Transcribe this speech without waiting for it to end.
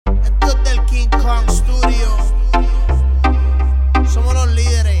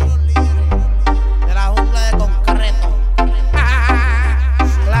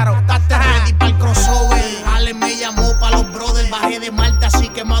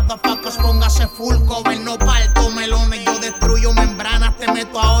ese full cover, no parto melones. Yo destruyo membranas, te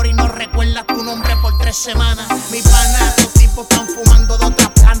meto ahora y no recuerdas tu nombre por 3 semanas. Mi pana, estos tipos están fumando de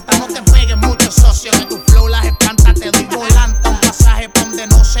otra planta. No te pegues mucho, socio, que tu flow las espanta. Te doy volanta, un pasaje pa' donde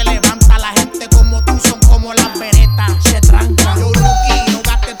no se levanta. La gente como tú son como las veretas, se trancan. Yo rookie, no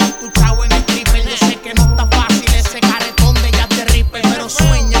gastes todo tu chavo en stripper. Yo sé que no está fácil ese caretón de Jack de Ripper, pero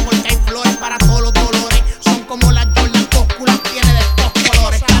sueña porque hay flores para todos los dolores. Son como las Jordan, Cosculluela tiene de estos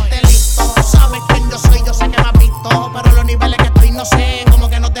colores. Estate listo, tú sabes quién yo soy, yo sé que me has visto, pero los niveles que estoy no sé, como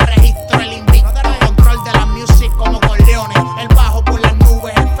que no te registro. El invicto, control de la music como con leones. El bajo por las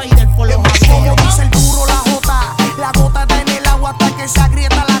nubes, el fader por los aviones. Como dice el duro, la gota está en el agua hasta que se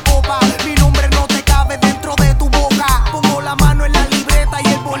agrieta la copa. Mi nombre no te cabe dentro de tu boca. Pongo la mano en la libreta y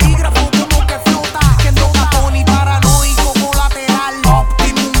el bolígrafo como que flota. Kendo, Kaponi, paranoico colateral.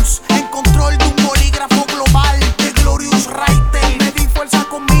 Optimus, en control de un bolígrafo global. The Glorious Writer, medir fuerza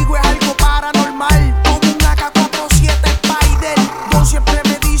conmigo es algo paranormal. Como un AK-47 Spider. Don siempre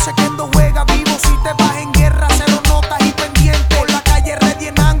me dice que Kendo juega vivo. Si te vas en guerra, cero notas y pendiente. Por la calle ready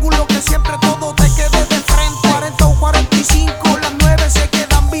en ángulo, que siempre todo te quede de frente. 40 o 45, las 9 se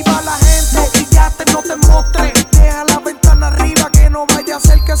quedan viva la gente. No brillaste, no te mostres. Deja la ventana arriba que no vaya a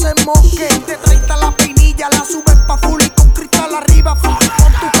ser que se mosque. De 30 la peinilla, la subes pa' full y con cristal arriba. Con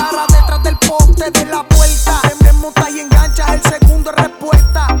tu cara detrás del poste de la puerta. Te montas y enganchas, el segundo es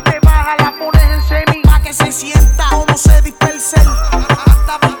respuesta. Te bajas, la pones en semi pa' que se sienta. Como se dispersa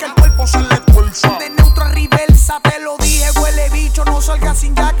hasta ver que el cuerpo se le tuerza. De neutro a reversa, te lo dije, huele bicho. No salgas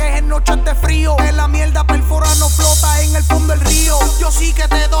sin jaques en noches de frío. Que la mierda perfora no flota en el fondo del río. Yo sí que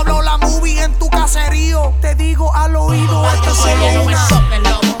te doblo la movie en tu caserío. Te digo al oído, esto se Oye, no me llena. soples,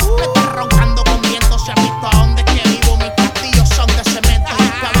 lobo. Me estoy roncando con viento. Se ha visto a dónde es que vivo. Mis castillos son de cemento. Y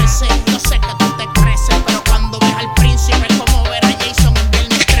que a veces yo sé que tú te creces, pero cuando ves al príncipe es como ver a Jason en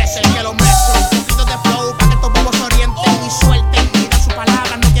Viernes 13. El que lo mezcla, un poquito de flow para que estos bobos se orienten y suelten. Y de sus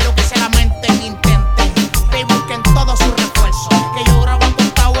palabras no quiero que se lamenten. Intenten, y busquen todos sus refuerzos. Que yo grabo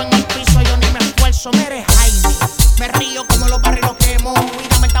acostado en el piso, yo ni me esfuerzo. Me eres Jaime, me río como los barrios quemo. Y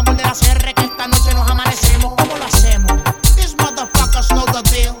dame el tambor de la CR que esta noche nos amanecemos. ¿Cómo lo hacemos? These motherfuckers know the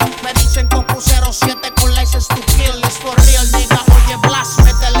deal. Me dicen Cocu 07 con license to kill. It's for real, nigga. Oye, blast,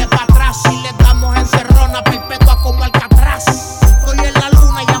 métele pa' atrás. Y le damos encerrona perpetua como Alcatraz. Estoy en la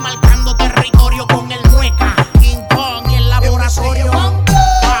luna ya marcando territorio con el mueca. King Kong y el laboratorio.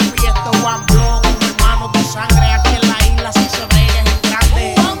 Papi, esto es one blow. Hermanos de sangre aquí en la isla. Si se brega es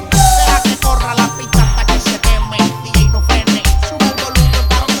grande. Deja que corra la pista hasta que se queme. DJ no frene. Sube el volumen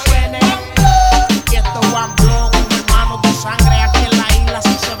para que suene. Y esto es one blow. Hermanos de sangre aquí en la isla.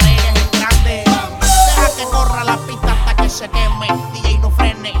 Si se brega es grande. Deja que corra la pista hasta que se queme. DJ no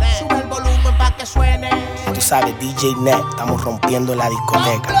frene. Sube el volumen para que suene. Tú sabes, DJ Net, estamos rompiendo la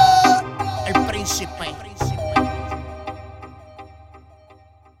discoteca.